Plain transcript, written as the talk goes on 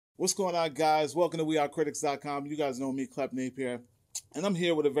What's going on, guys? Welcome to WeAreCritics.com. You guys know me, Klepcx here, and I'm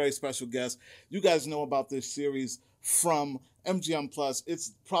here with a very special guest. You guys know about this series from MGM Plus.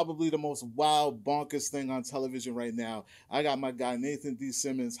 It's probably the most wild, bonkers thing on television right now. I got my guy Nathan D.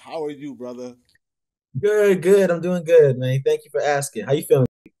 Simmons. How are you, brother? Good, good. I'm doing good, man. Thank you for asking. How you feeling?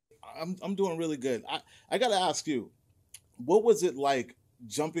 I'm doing really good. I gotta ask you, what was it like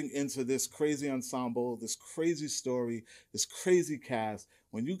jumping into this crazy ensemble, this crazy story, this crazy cast?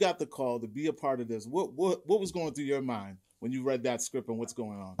 When you got the call to be a part of this, what was going through your mind when you read that script and what's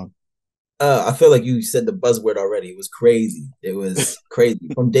going on? I feel like you said the buzzword already. It was crazy. It was crazy.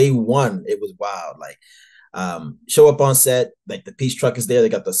 From day one, it was wild. Like, show up on set, like the peace truck is there. They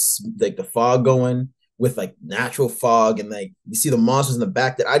got the fog going with like natural fog, and like you see the monsters in the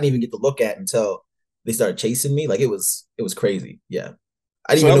back that I didn't even get to look at until they started chasing me. Like it was crazy. Yeah.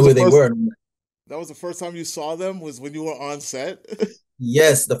 I didn't So even know who they were. that was the first time you saw them was when you were on set.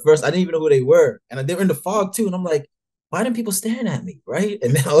 Yes, the first I didn't even know who they were, and they were in the fog too. And I'm like, why didn't people staring at me, right?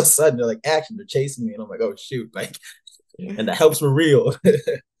 And then all of a sudden they're like, action, they're chasing me, and I'm like, oh shoot, like, and the helps were real.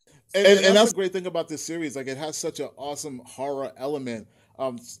 And that's the great thing about this series. Like it has such an awesome horror element.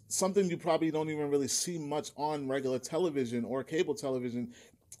 Something you probably don't even really see much on regular television or cable television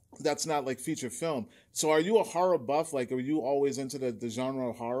that's not like feature film. So are you a horror buff? Like, are you always into the genre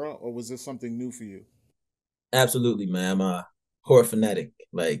of horror, or was this something new for you? Absolutely, man. I'm a horror fanatic.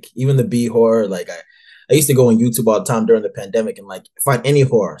 Like even the B horror, like I used to go on YouTube all the time during the pandemic and like find any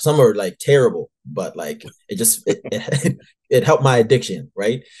horror. Some are like terrible, but like it helped my addiction,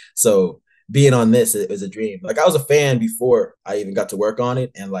 right? So being on this is a dream. Like I was a fan before I even got to work on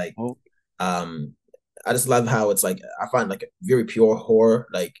it, and like Oh, um I just love how it's like I find like a very pure horror.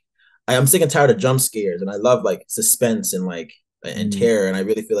 Like I'm sick and tired of jump scares, and I love like suspense and like and mm, terror. And I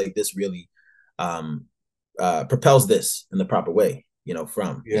really feel like this really um propels this in the proper way.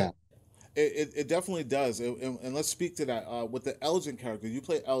 From yeah. yeah. It definitely does, and let's speak to that. With the Elgin character, you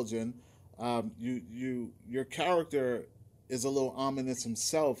play Elgin. Your character is a little ominous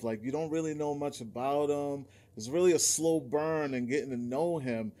himself. Like you don't really know much about him. It's really a slow burn and getting to know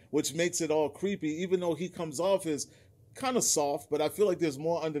him, which makes it all creepy. Even though he comes off as kind of soft, but I feel like there's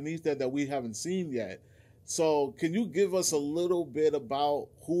more underneath that we haven't seen yet. So, can you give us a little bit about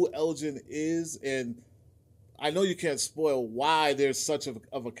who Elgin is and I know you can't spoil why there's such of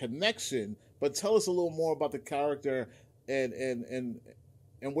a connection, but tell us a little more about the character and and and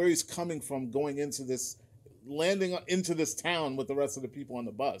and where he's coming from going into this landing into this town with the rest of the people on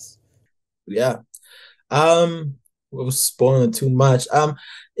the bus. Yeah. What was spoiling too much?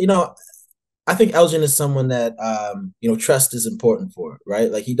 You know, I think Elgin is someone that trust is important for,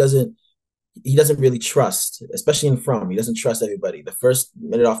 right? Like he doesn't really trust, especially in From. He doesn't trust everybody. The first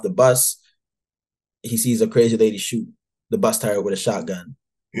minute off the bus, he sees a crazy lady shoot the bus tire with a shotgun,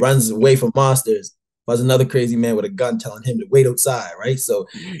 runs away from monsters. Finds another crazy man with a gun telling him to wait outside, right? So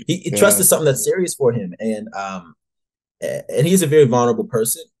he trust Yeah. is something that's serious for him, and he's a very vulnerable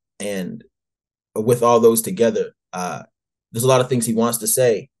person. And with all those together, there's a lot of things he wants to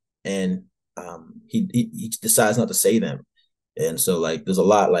say, and he decides not to say them. And so like there's a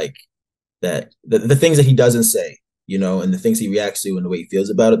lot like that the things that he doesn't say, and the things he reacts to and the way he feels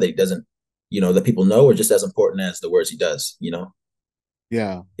about it that he doesn't, that people know are just as important as the words he does. Yeah.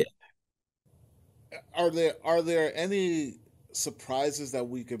 Yeah. Are there any surprises that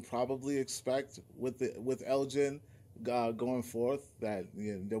we can probably expect with Elgin going forth that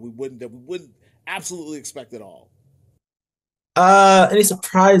that we wouldn't absolutely expect at all? Any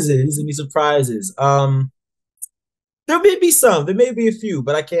surprises? Any surprises? There may be some. There may be a few,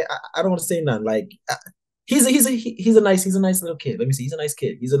 but I can't. I don't want to say none. Like he's a nice little kid. Let me see. He's a nice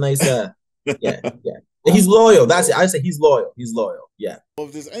kid. He's a nice yeah, yeah. And he's loyal. That's it. I say he's loyal. He's loyal. Yeah. Well,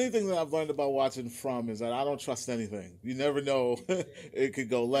 if there's anything that I've learned about watching From is that I don't trust anything. You never know. It could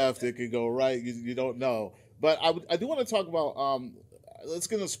go left. It could go right. You don't know. But I do want to talk about. Let's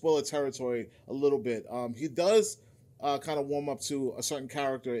get into spoiler territory a little bit. He does kind of warm up to a certain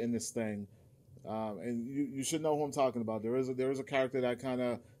character in this thing, and you should know who I'm talking about. There is a character that kind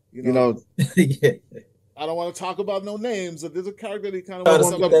of you You know know, yeah. I don't want to talk about no names, but there's a character that he kind of Try to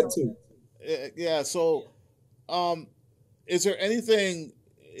warms skip up. that too. Yeah. So um, is there anything?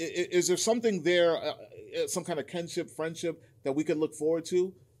 Is there something there, some kind of kinship, friendship that we could look forward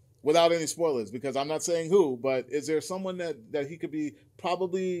to, without any spoilers? Because I'm not saying who, but is there someone that he could be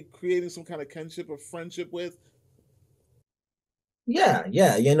probably creating some kind of kinship or friendship with? Yeah,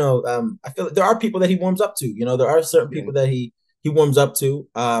 yeah. I feel like there are people that he warms up to. There are certain Yeah. people that he warms up to.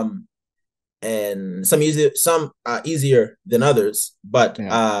 And some easier than others, but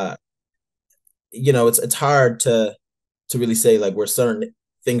Yeah. it's hard to really say like where certain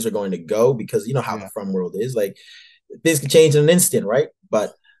things are going to go, because you know how the Yeah. from world is. Like things can change in an instant, right?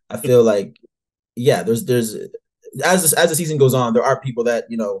 But I feel like, yeah, there's as the season goes on, there are people that,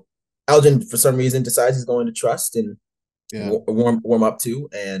 you know, Elgin for some reason decides he's going to trust and Yeah. warm up to,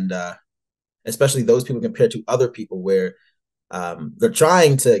 and especially those people compared to other people where they're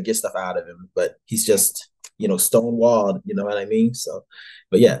trying to get stuff out of him, but he's Yeah. just, you know, stonewalled. You know what I mean? So,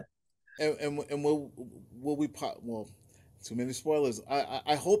 but yeah, And will we well, too many spoilers.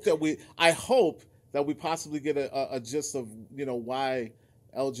 I hope that we possibly get a gist of, you know, why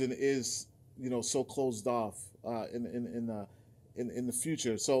Elgin is, you know, so closed off in the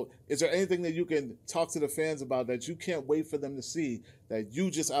future. So is there anything that you can talk to the fans about that you can't wait for them to see, that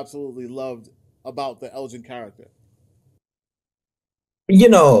you just absolutely loved about the Elgin character? you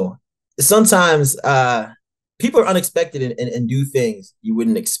know, sometimes people are unexpected and do things you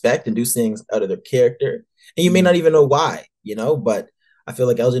wouldn't expect, and do things out of their character, and you may Mm. not even know why, you know. But I feel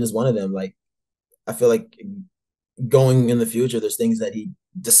like Elgin is one of them. Like I feel like going in the future, there's things that he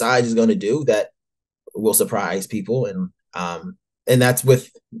decides he's going to do that will surprise people, and that's with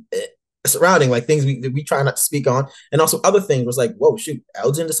surrounding like things we try not to speak on, and also other things was like, whoa, shoot,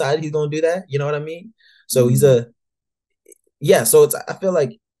 Elgin decided he's going to do that. You know what I mean? So he's Mm. a yeah. So it's, I feel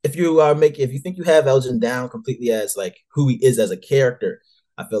like if you if you think you have Elgin down completely as like who he is as a character,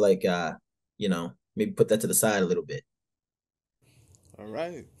 I feel like you know, maybe put that to the side a little bit. All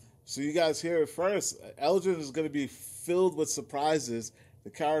right. So you guys hear it first. Elgin is going to be filled with surprises. The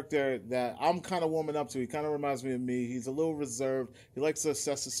character that I'm kind of warming up to, he kind of reminds me of me. He's a little reserved. He likes to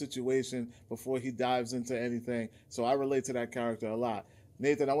assess the situation before he dives into anything. So I relate to that character a lot.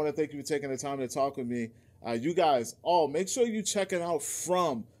 Nathan, I want to thank you for taking the time to talk with me. You guys, make sure you check it out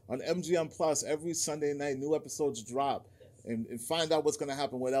from on MGM Plus every Sunday night. New episodes drop. And find out what's going to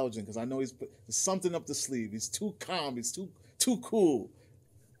happen with Elgin, because I know there's something up the sleeve. He's too calm. He's too cool.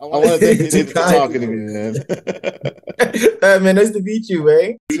 I want to thank you, Too Nathan, for kind. talking to me, man. Man, nice to meet you,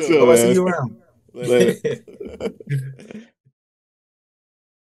 man. You Hope too, I see man. you around. Later.